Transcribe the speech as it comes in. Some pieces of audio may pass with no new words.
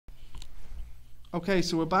Okay,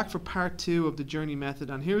 so we're back for part 2 of the journey method,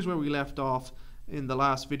 and here's where we left off in the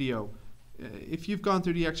last video. If you've gone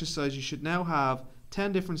through the exercise, you should now have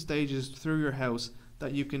 10 different stages through your house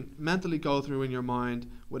that you can mentally go through in your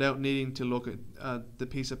mind without needing to look at the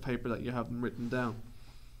piece of paper that you have them written down.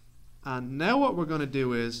 And now what we're going to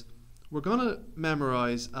do is we're going to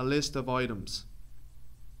memorize a list of items.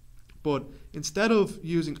 But instead of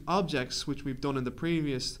using objects, which we've done in the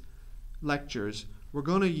previous lectures, we're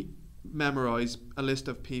going to memorize a list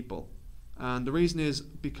of people. And the reason is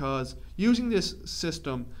because using this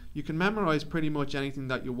system you can memorize pretty much anything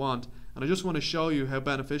that you want, and I just want to show you how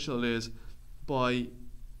beneficial it is by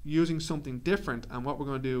using something different. And what we're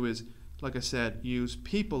going to do is, like I said, use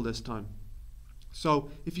people this time. So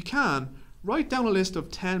if you can, write down a list of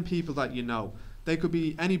 10 people that you know. They could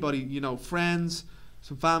be anybody, you know, friends,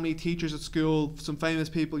 some family, teachers at school, some famous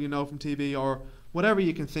people you know from TV, or whatever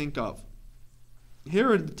you can think of.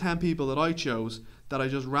 Here are the 10 people that I chose that I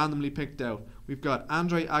just randomly picked out. We've got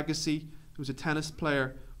Andre Agassi, who's a tennis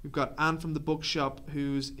player. We've got Anne from the bookshop,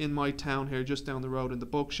 who's in my town here, just down the road in the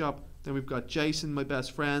bookshop. Then we've got Jason, my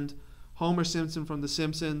best friend. Homer Simpson from The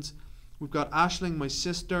Simpsons. We've got Aisling, my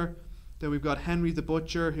sister. Then we've got Henry the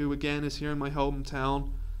Butcher, who again is here in my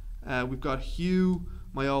hometown. We've got Hugh,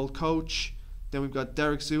 my old coach. Then we've got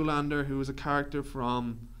Derek Zoolander, who is a character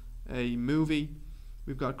from a movie.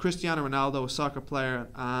 We've got Cristiano Ronaldo, a soccer player,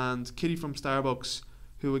 and Kitty from Starbucks,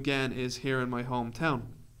 who again is here in my hometown.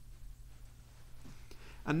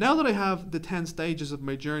 And now that I have the 10 stages of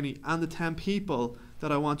my journey and the 10 people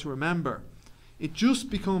that I want to remember, it just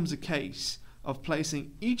becomes a case of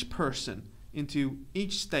placing each person into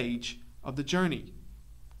each stage of the journey.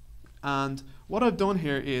 And what I've done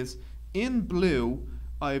here is, in blue,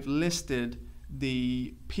 I've listed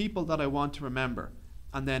the people that I want to remember.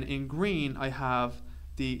 And then in green, I have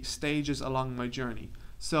the stages along my journey.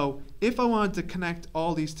 So if I wanted to connect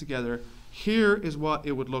all these together, here is what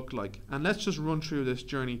it would look like. And let's just run through this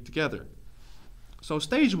journey together. So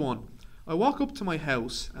stage 1, I walk up to my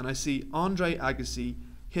house and I see Andre Agassi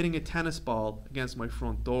hitting a tennis ball against my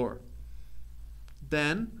front door.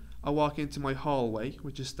 Then I walk into my hallway,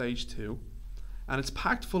 which is stage 2, and it's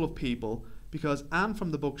packed full of people because Anne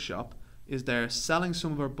from the bookshop is there selling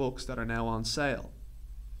some of her books that are now on sale.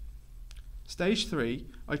 Stage 3,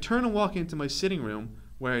 I turn and walk into my sitting room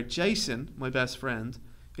where Jason, my best friend,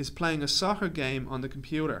 is playing a soccer game on the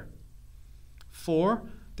computer. 4,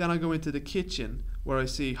 then I go into the kitchen where I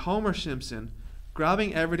see Homer Simpson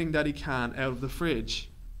grabbing everything that he can out of the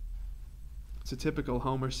fridge. It's a typical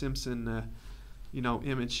Homer Simpson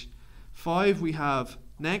image. 5, we have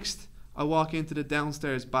next, I walk into the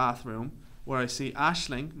downstairs bathroom where I see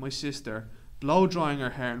Aisling, my sister, blow drying her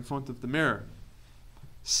hair in front of the mirror.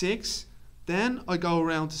 6, then I go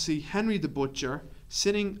around to see Henry the Butcher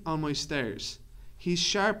sitting on my stairs. He's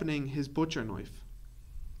sharpening his butcher knife.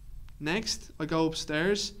 Next, I go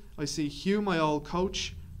upstairs. I see Hugh, my old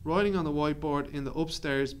coach, writing on the whiteboard in the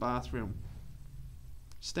upstairs bathroom.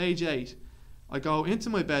 Stage 8, I go into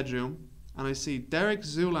my bedroom and I see Derek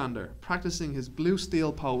Zoolander practicing his blue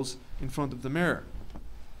steel pose in front of the mirror.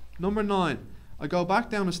 Number 9, I go back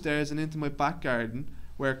down the stairs and into my back garden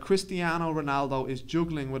where Cristiano Ronaldo is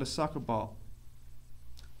juggling with a soccer ball.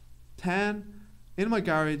 10, in my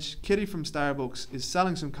garage, Kitty from Starbucks is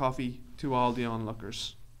selling some coffee to all the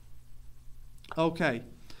onlookers. Okay,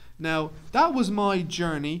 now that was my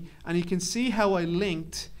journey, and you can see how I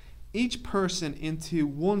linked each person into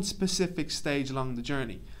one specific stage along the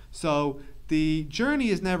journey. So the journey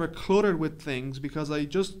is never cluttered with things because I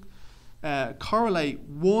just correlate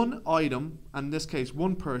one item, and in this case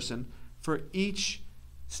one person, for each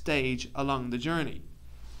stage along the journey.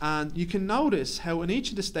 And you can notice how in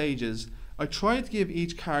each of the stages I tried to give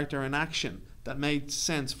each character an action that made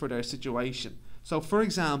sense for their situation. So for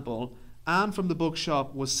example, Anne from the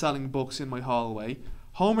bookshop was selling books in my hallway,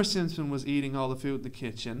 Homer Simpson was eating all the food in the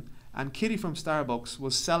kitchen, and Kitty from Starbucks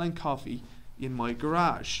was selling coffee in my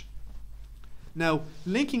garage. Now,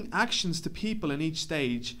 linking actions to people in each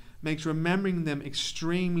stage makes remembering them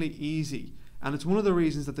extremely easy, and it's one of the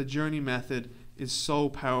reasons that the journey method is so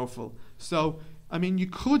powerful. So, I mean, you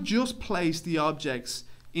could just place the objects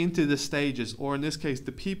into the stages, or in this case,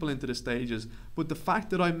 the people into the stages, but the fact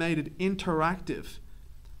that I made it interactive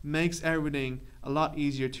makes everything a lot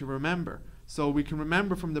easier to remember. So we can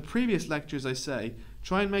remember from the previous lectures, I say,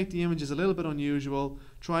 try and make the images a little bit unusual,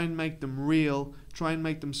 try and make them real, try and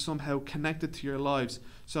make them somehow connected to your lives.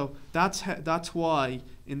 So that's why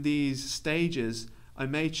in these stages I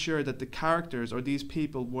made sure that the characters or these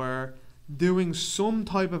people were doing some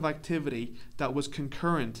type of activity that was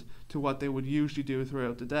concurrent to what they would usually do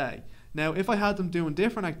throughout the day. Now, if I had them doing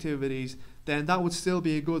different activities, then that would still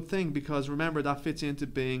be a good thing, because remember, that fits into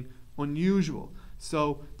being unusual.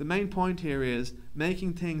 So the main point here is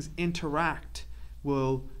making things interact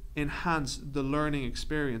will enhance the learning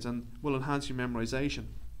experience and will enhance your memorization.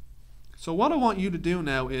 So what I want you to do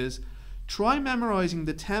now is try memorizing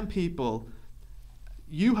the 10 people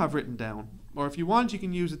you have written down. Or if you want, you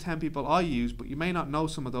can use the 10 people I use, but you may not know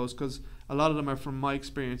some of those because a lot of them are from my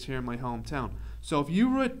experience here in my hometown. So if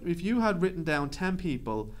you had written down 10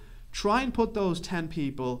 people, try and put those 10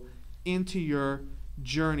 people into your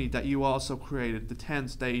journey that you also created, the 10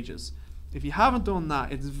 stages. If you haven't done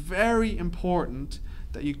that, it's very important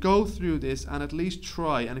that you go through this and at least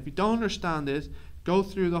try. And if you don't understand it, go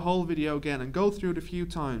through the whole video again and go through it a few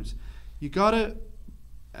times. You gotta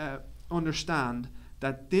understand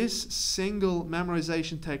that this single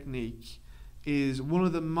memorization technique is one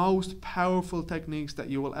of the most powerful techniques that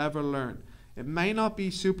you will ever learn. It may not be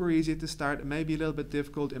super easy at the start, it may be a little bit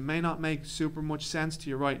difficult, it may not make super much sense to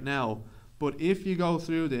you right now, but if you go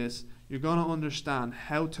through this, you're going to understand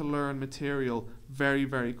how to learn material very,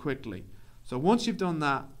 very quickly. So once you've done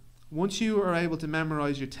that, once you are able to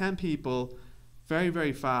memorize your 10 people very,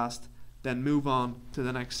 very fast, then move on to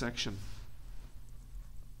the next section.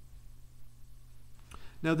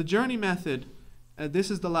 Now the journey method,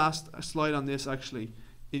 this is the last slide on this actually.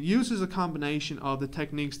 It uses a combination of the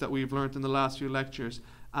techniques that we've learned in the last few lectures.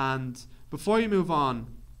 And before you move on,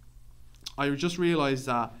 I just realized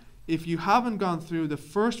that if you haven't gone through the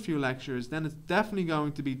first few lectures, then it's definitely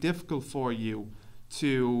going to be difficult for you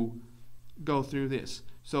to go through this.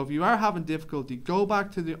 So if you are having difficulty, go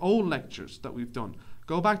back to the old lectures that we've done.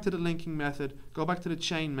 Go back to the linking method, go back to the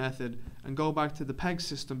chain method, and go back to the PEG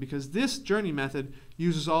system, because this journey method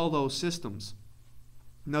uses all those systems.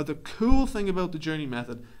 Now the cool thing about the journey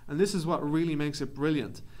method, and this is what really makes it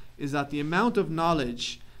brilliant, is that the amount of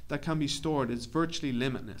knowledge that can be stored is virtually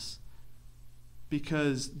limitless,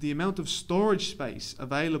 because the amount of storage space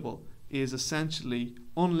available is essentially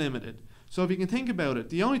unlimited. So if you can think about it,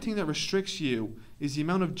 the only thing that restricts you is the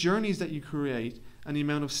amount of journeys that you create and the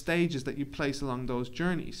amount of stages that you place along those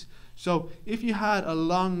journeys. So if you had a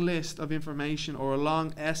long list of information or a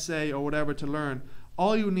long essay or whatever to learn,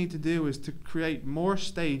 all you need to do is to create more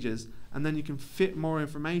stages, and then you can fit more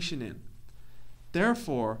information in.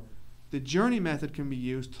 Therefore, the journey method can be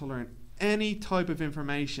used to learn any type of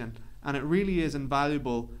information, and it really is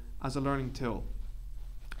invaluable as a learning tool.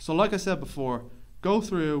 So like I said before, go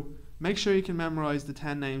through, make sure you can memorize the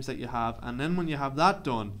 10 names that you have, and then when you have that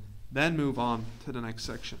done, then move on to the next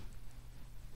section.